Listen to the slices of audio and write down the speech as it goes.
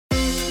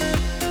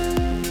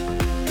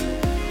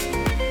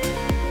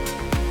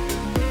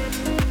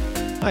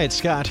Hi, it's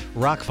Scott,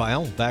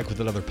 ROCKFILE, back with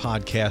another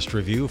podcast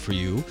review for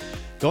you.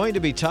 Going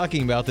to be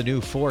talking about the new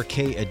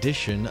 4K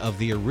edition of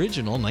the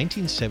original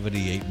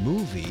 1978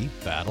 movie,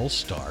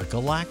 Battlestar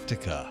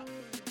Galactica.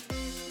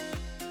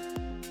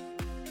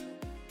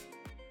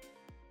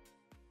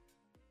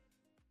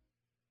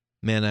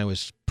 Man, I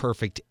was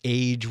perfect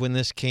age when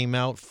this came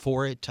out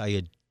for it. I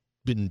had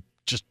been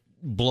just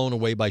blown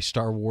away by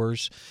Star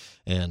Wars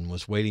and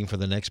was waiting for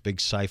the next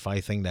big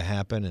sci-fi thing to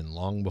happen. And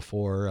long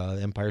before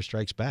Empire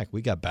Strikes Back,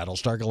 we got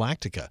Battlestar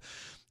Galactica,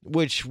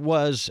 which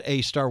was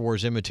a Star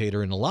Wars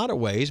imitator in a lot of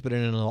ways, but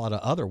in a lot of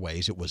other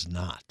ways, it was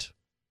not.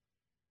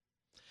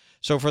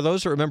 So for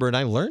those that remember, and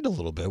I learned a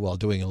little bit while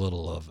doing a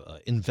little of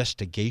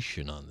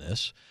investigation on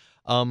this,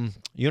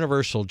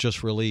 Universal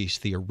just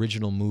released the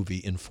original movie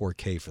in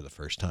 4K for the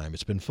first time.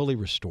 It's been fully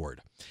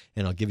restored,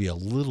 and I'll give you a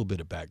little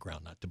bit of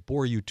background, not to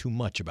bore you too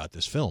much about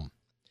this film.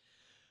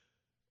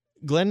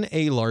 Glenn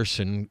A.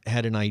 Larson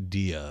had an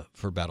idea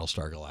for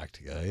Battlestar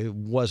Galactica. It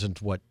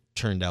wasn't what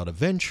turned out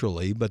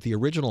eventually, but the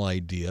original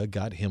idea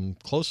got him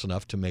close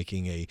enough to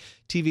making a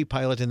TV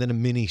pilot and then a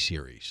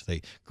miniseries.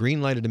 They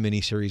greenlighted a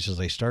miniseries as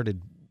they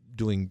started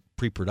doing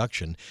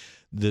pre-production.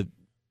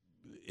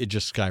 It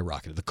just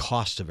skyrocketed. The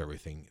cost of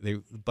everything. They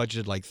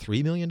budgeted like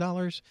 $3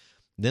 million.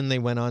 Then they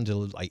went on to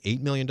like $8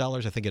 million.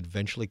 I think it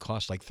eventually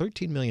cost like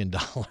 $13 million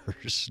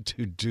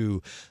to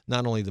do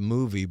not only the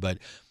movie, but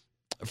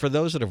for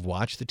those that have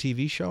watched the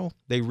TV show,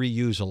 they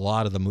reuse a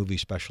lot of the movie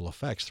special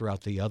effects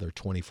throughout the other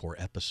 24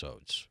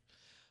 episodes.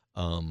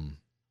 I'm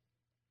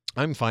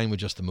fine with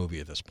just the movie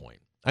at this point.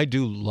 I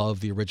do love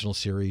the original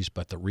series,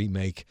 but the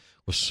remake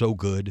was so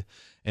good,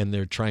 and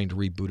they're trying to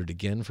reboot it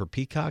again for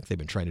Peacock. They've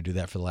been trying to do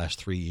that for the last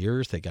 3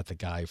 years. They got the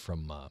guy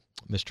from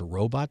Mr.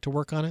 Robot to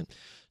work on it,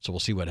 so we'll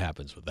see what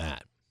happens with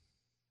that.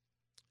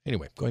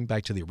 Anyway, going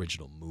back to the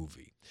original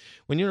movie.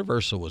 When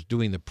Universal was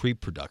doing the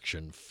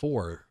pre-production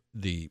for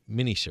the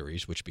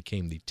miniseries, which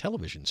became the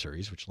television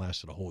series, which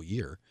lasted a whole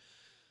year,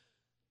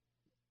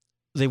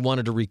 they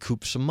wanted to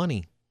recoup some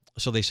money.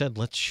 So they said,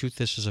 let's shoot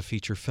this as a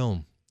feature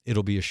film.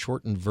 It'll be a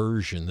shortened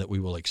version that we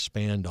will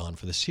expand on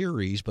for the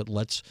series, but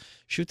let's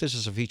shoot this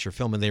as a feature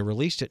film. And they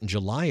released it in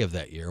July of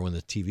that year when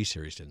the TV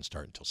series didn't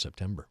start until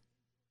September.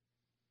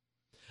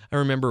 I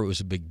remember it was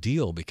a big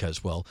deal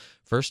because, well,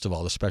 first of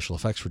all, the special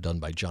effects were done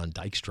by John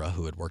Dykstra,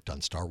 who had worked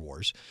on Star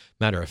Wars.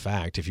 Matter of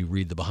fact, if you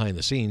read the behind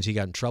the scenes, he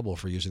got in trouble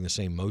for using the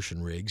same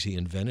motion rigs he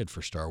invented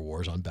for Star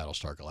Wars on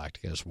Battlestar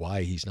Galactica. That's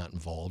why he's not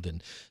involved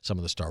in some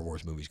of the Star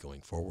Wars movies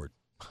going forward.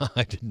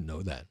 I didn't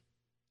know that.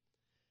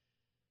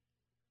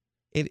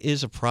 It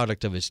is a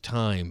product of its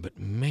time, but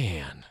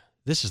man,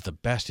 this is the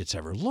best it's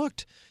ever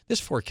looked. This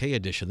 4K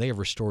edition, they have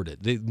restored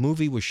it. The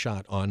movie was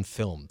shot on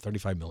film,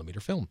 35 millimeter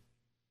film,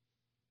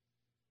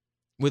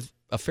 with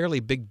a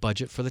fairly big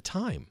budget for the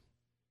time.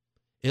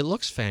 It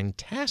looks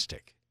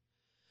fantastic.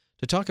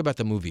 To talk about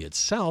the movie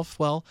itself,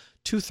 well,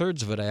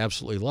 2/3 of it I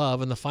absolutely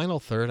love, and the final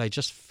third I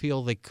just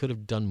feel they could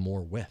have done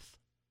more with.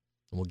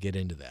 And we'll get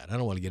into that. I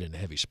don't want to get into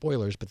heavy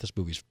spoilers, but this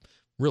movie's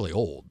really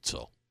old,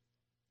 so.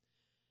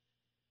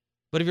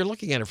 But if you're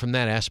looking at it from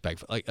that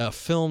aspect, like a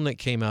film that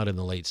came out in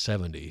the late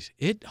 70s,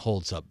 it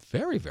holds up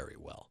very, very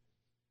well.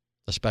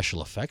 The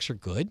special effects are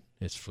good.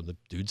 It's from the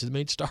dudes that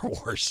made Star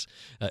Wars,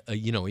 a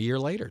year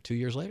later, 2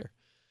 years later.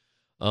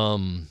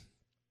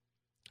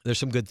 There's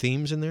some good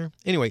themes in there.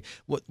 Anyway,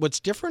 what's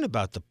different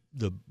about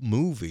the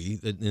movie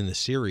in the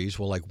series,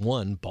 well, like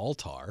one,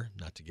 Baltar,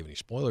 not to give any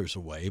spoilers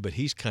away, but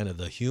he's kind of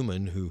the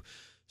human who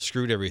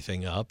screwed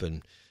everything up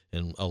and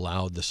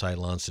allowed the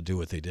Cylons to do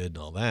what they did and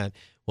all that.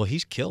 Well,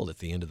 he's killed at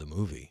the end of the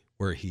movie,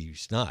 where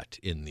he's not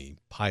in the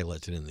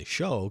pilot and in the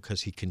show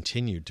because he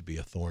continued to be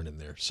a thorn in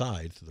their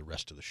side through the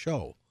rest of the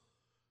show.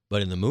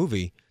 But in the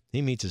movie,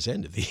 he meets his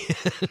end at the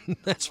end.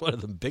 That's one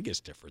of the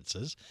biggest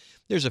differences.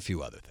 There's a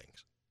few other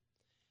things.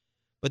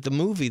 But the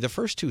movie, the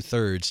first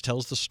 2/3,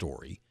 tells the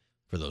story,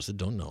 for those that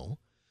don't know,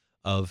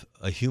 of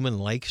a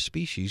human-like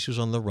species who's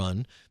on the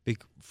run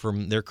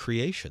from their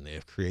creation. They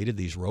have created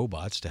these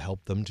robots to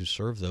help them, to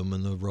serve them,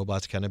 and the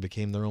robots kind of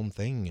became their own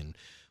thing and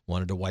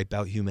wanted to wipe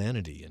out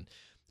humanity. And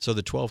so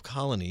the 12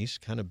 colonies,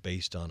 kind of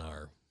based on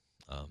our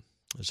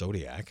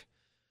Zodiac,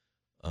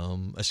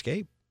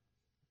 escape.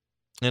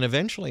 And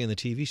eventually in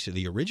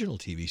the original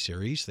TV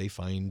series, they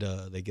find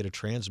they get a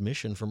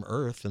transmission from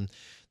Earth, and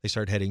they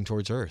start heading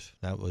towards Earth.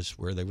 That was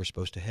where they were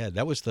supposed to head.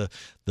 That was the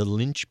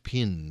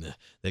linchpin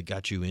that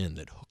got you in,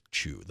 that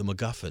hooked you, the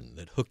MacGuffin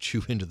that hooked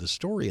you into the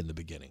story in the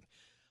beginning.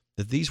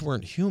 That these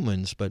weren't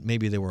humans, but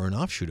maybe they were an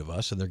offshoot of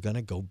us, and they're going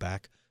to go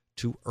back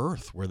to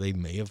Earth, where they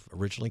may have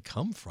originally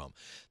come from.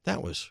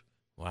 That was,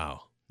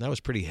 wow, that was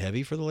pretty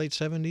heavy for the late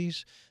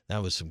 70s.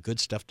 That was some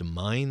good stuff to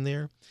mine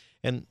there.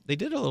 And they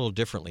did it a little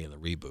differently in the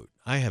reboot.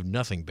 I have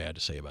nothing bad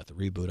to say about the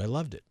reboot. I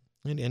loved it.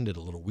 It ended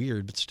a little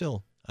weird, but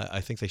still,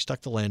 I think they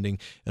stuck the landing.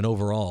 And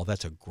overall,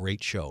 that's a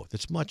great show.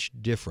 That's much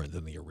different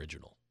than the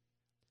original.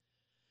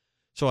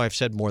 So I've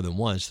said more than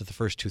once that the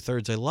first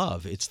 2/3 I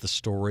love. It's the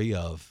story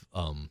of,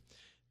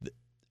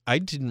 I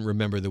didn't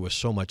remember there was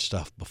so much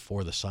stuff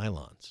before the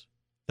Cylons.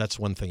 That's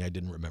one thing I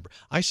didn't remember.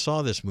 I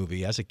saw this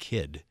movie as a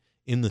kid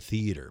in the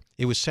theater.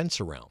 It was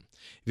Sense-Around.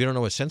 If you don't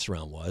know what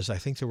Sense-Around was, I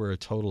think there were a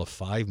total of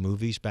 5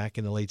 movies back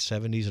in the late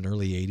 70s and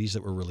early 80s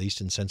that were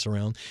released in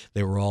Sense-Around.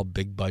 They were all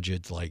big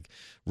budget, like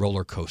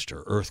Roller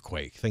Coaster,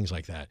 Earthquake, things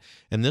like that.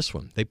 And this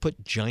one, they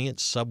put giant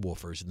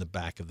subwoofers in the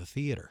back of the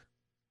theater.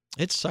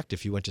 It sucked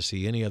if you went to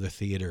see any other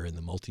theater in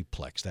the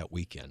multiplex that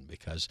weekend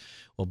because,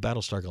 well,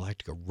 Battlestar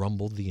Galactica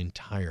rumbled the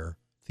entire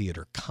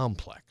theater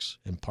complex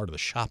and part of the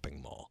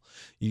shopping mall.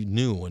 You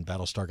knew when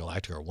Battlestar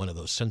Galactica or one of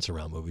those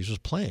Sense-Around movies was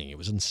playing. It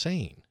was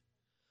insane.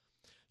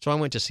 So I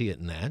went to see it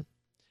in that,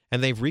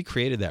 and they've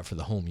recreated that for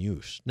the home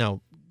use. Now,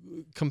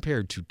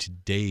 compared to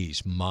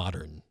today's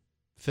modern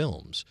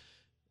films,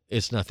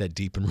 it's not that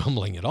deep and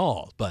rumbling at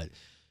all, but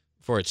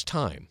for its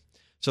time.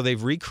 So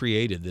they've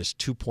recreated this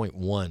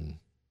 2.1,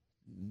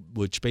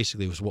 which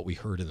basically was what we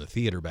heard in the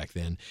theater back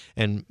then,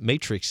 and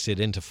matrixed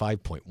it into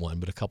 5.1,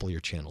 but a couple of your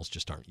channels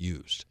just aren't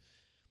used.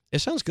 It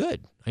sounds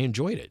good. I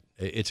enjoyed it.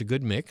 It's a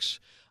good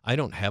mix. I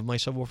don't have my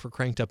subwoofer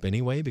cranked up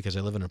anyway because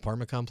I live in an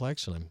apartment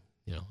complex, and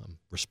I'm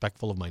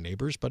respectful of my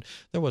neighbors, but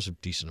there was a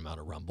decent amount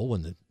of rumble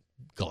when the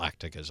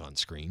Galactica is on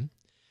screen.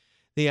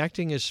 The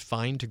acting is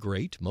fine to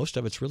great. Most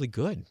of it's really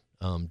good.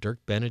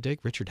 Dirk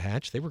Benedict, Richard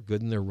Hatch, they were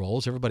good in their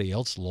roles. Everybody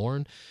else,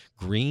 Lauren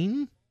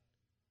Green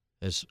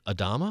as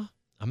Adama,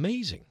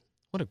 amazing.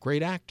 What a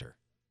great actor.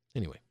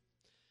 Anyway,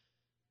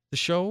 the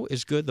show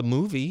is good. The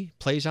movie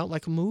plays out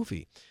like a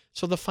movie.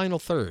 So the final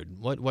third,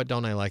 what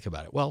don't I like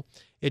about it? Well,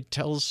 it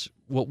tells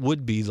what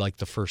would be like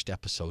the first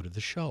episode of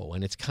the show,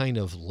 and it's kind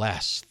of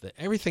less.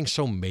 Everything's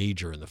so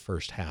major in the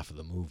first half of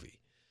the movie.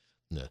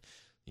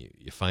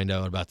 You find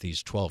out about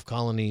these 12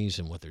 colonies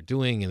and what they're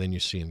doing, and then you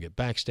see them get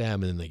backstabbed,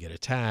 and then they get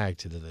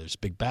attacked, and then there's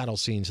big battle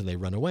scenes, and they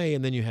run away,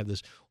 and then you have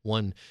this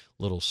one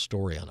little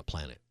story on a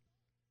planet.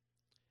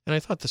 And I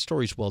thought the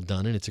story's well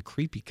done, and it's a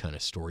creepy kind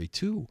of story,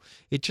 too.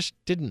 It just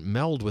didn't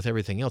meld with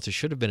everything else. It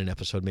should have been an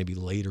episode maybe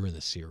later in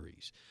the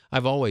series.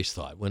 I've always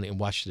thought, when I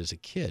watched it as a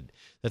kid,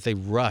 that they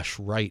rush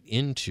right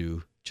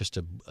into just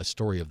a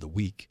story of the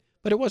week.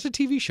 But it was a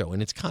TV show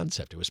in its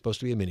concept. It was supposed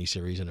to be a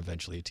miniseries and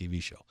eventually a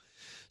TV show.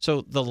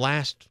 So the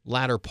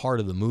latter part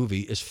of the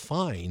movie is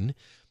fine.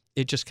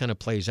 It just kind of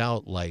plays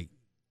out like,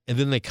 and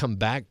then they come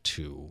back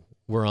to,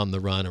 we're on the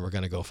run and we're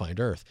going to go find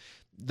Earth.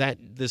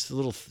 This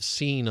little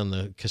scene on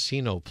the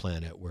casino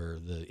planet where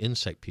the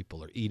insect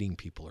people are eating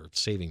people or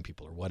saving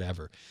people or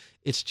whatever,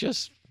 it's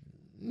just,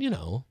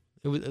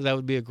 that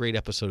would be a great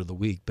episode of the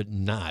week, but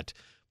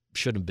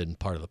should have been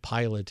part of the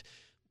pilot.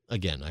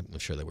 Again, I'm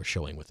sure they were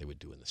showing what they would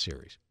do in the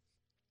series.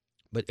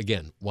 But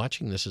again,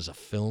 watching this as a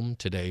film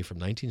today from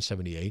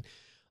 1978,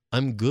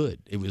 I'm good.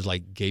 It was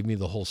like, gave me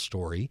the whole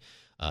story.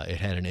 It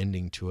had an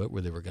ending to it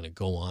where they were going to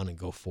go on and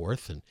go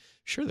forth. And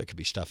sure, there could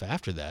be stuff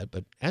after that,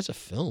 but as a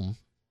film,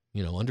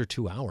 under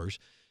 2 hours,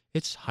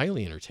 it's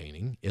highly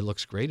entertaining. It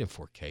looks great in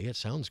 4K. It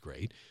sounds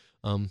great.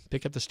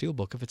 Pick up the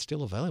Steelbook if it's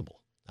still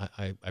available.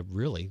 I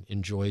really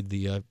enjoyed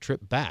the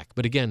trip back.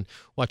 But again,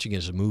 watching it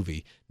as a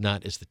movie,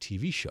 not as the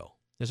TV show.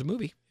 As a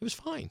movie, it was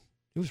fine.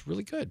 It was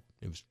really good.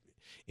 It was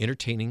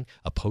entertaining,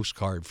 a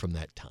postcard from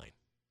that time.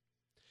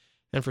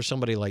 And for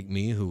somebody like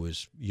me who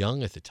was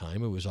young at the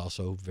time, it was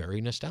also very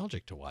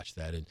nostalgic to watch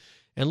that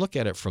and look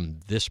at it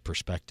from this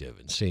perspective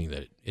and seeing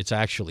that it's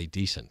actually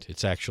decent.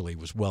 It's actually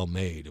was well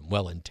made and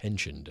well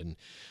intentioned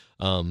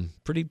and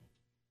pretty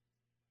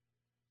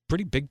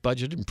big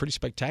budget and pretty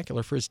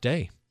spectacular for its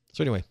day.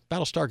 So anyway,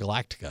 Battlestar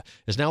Galactica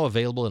is now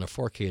available in a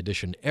 4K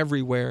edition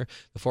everywhere.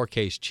 The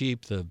 4K is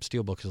cheap. The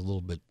Steelbook is a little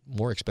bit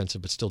more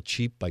expensive, but still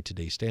cheap by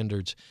today's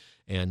standards.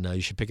 And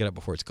you should pick it up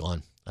before it's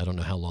gone. I don't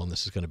know how long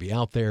this is going to be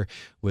out there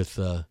with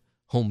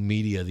home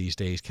media these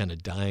days kind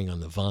of dying on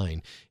the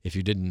vine. If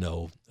you didn't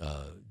know,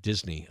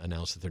 Disney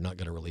announced that they're not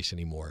going to release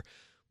any more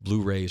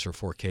Blu-rays or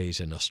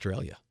 4Ks in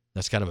Australia.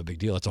 That's kind of a big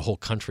deal. It's a whole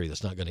country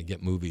that's not going to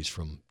get movies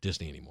from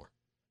Disney anymore.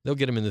 They'll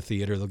get them in the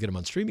theater. They'll get them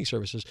on streaming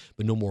services,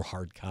 but no more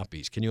hard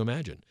copies. Can you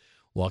imagine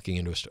walking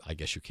into I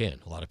guess you can.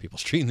 A lot of people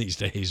stream these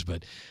days,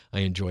 but I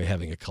enjoy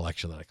having a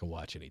collection that I can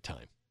watch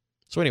anytime.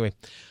 So anyway,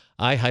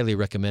 I highly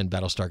recommend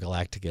Battlestar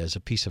Galactica as a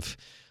piece of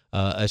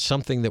as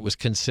something that was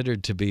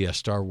considered to be a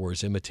Star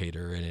Wars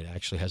imitator, and it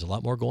actually has a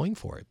lot more going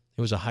for it.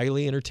 It was a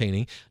highly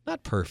entertaining,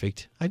 not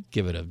perfect. I'd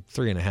give it a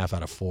 3.5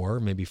 out of 4,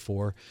 maybe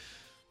 4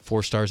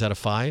 stars out of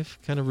 5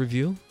 kind of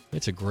review.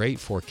 It's a great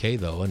 4K,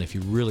 though, and if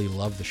you really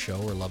love the show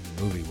or love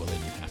the movie, well, then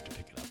you have to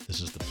pick it up.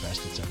 This is the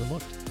best it's ever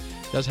looked.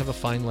 It does have a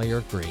fine layer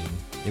of green.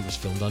 It was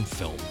filmed on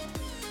film,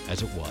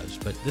 as it was,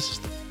 but this is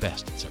the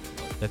best it's ever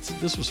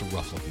looked. This was a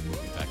rough-looking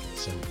movie back in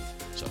the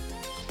 70s. So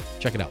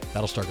check it out,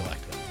 Battlestar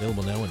Galactica.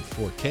 Available now in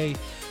 4K,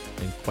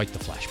 and quite the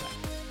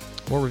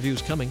flashback. More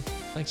reviews coming.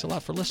 Thanks a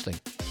lot for listening.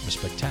 Have a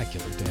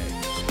spectacular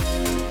day.